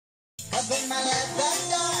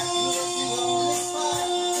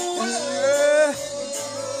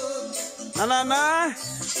Anana,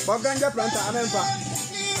 Baganja Planta, Anempa.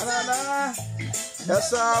 Anana,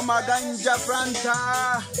 yes, Maganja Planta.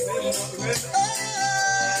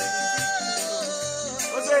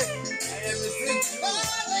 What's it?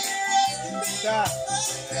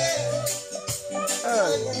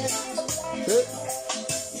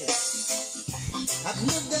 I've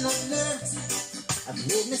lived and I've learned. I've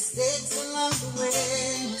made mistakes along the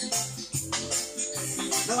way.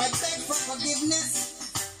 Now I beg for forgiveness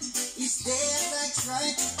each day as I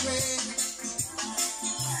try to pray.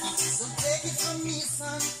 So take it from me,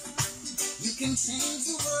 son. You can change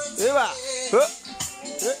the world today.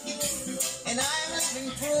 And I'm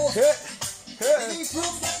living proof. Living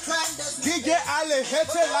proof that crime doesn't. DJ Ali hit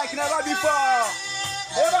it like never before.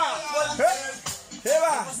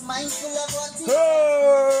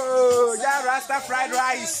 Oh, yeah, Rasta fried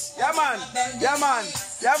rice. Yeah, man. Yeah, man.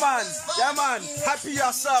 Yeah, man. Yeah, man. Happy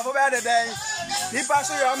yourself over the day. Keep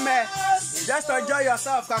us your man. Just enjoy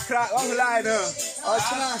yourself, Kakra. Online. That's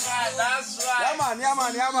right. Yeah, man. Yeah,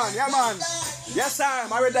 man. Yeah, man. Yeah, man. Yes, sir.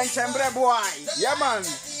 Married and chamber boy. Yeah, man.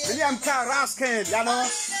 William Carr Raskin. You know?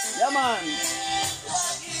 Yeah, man.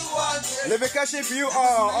 Livication for you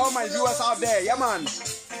all my viewers out there. Yeah, man.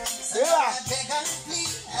 Yeah.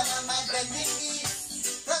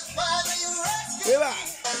 Yeah.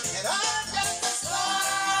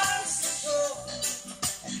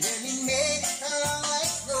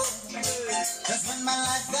 Just when my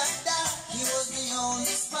life got down, he was the only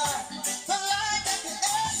spark. The light at the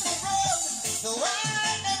end of the road. The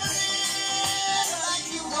world never lived like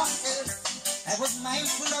you wanted. I was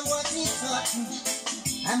mindful of what he taught me.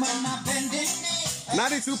 I'm on my bending knee.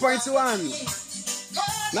 92.1.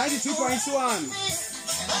 92.1.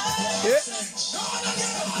 Yeah.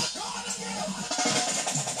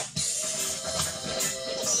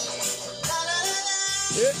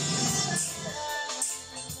 Yeah.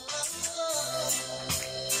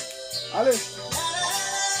 Ali.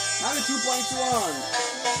 92.1.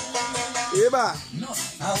 Eba.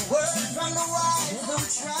 A word from the wise, I'm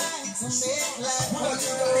trying to make life work.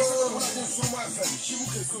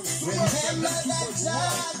 Remember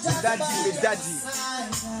that Daddy.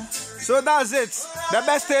 So that's it. The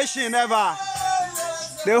best station ever.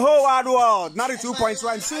 The whole wide world.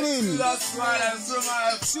 92.1. Tune in.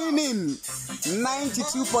 Tune in.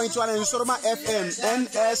 92.1 Nsoromma FM.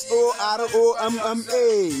 Nsoromma.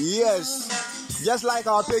 Yes. Just like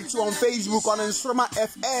our page on Facebook on Nsoromma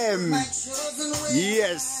FM.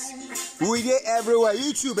 Yes. We get everywhere.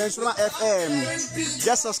 YouTube Nsoromma FM.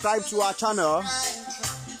 Just subscribe to our channel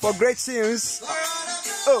for great things.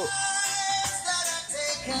 Oh.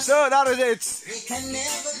 So that is it.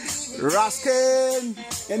 Raskin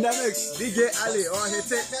in the mix. DJ Ali or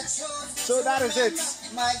hit it. So that is it.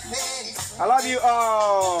 I love you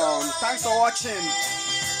all. Thanks for watching.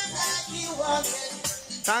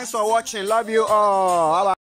 Thanks for watching. Love you all. Bye-bye.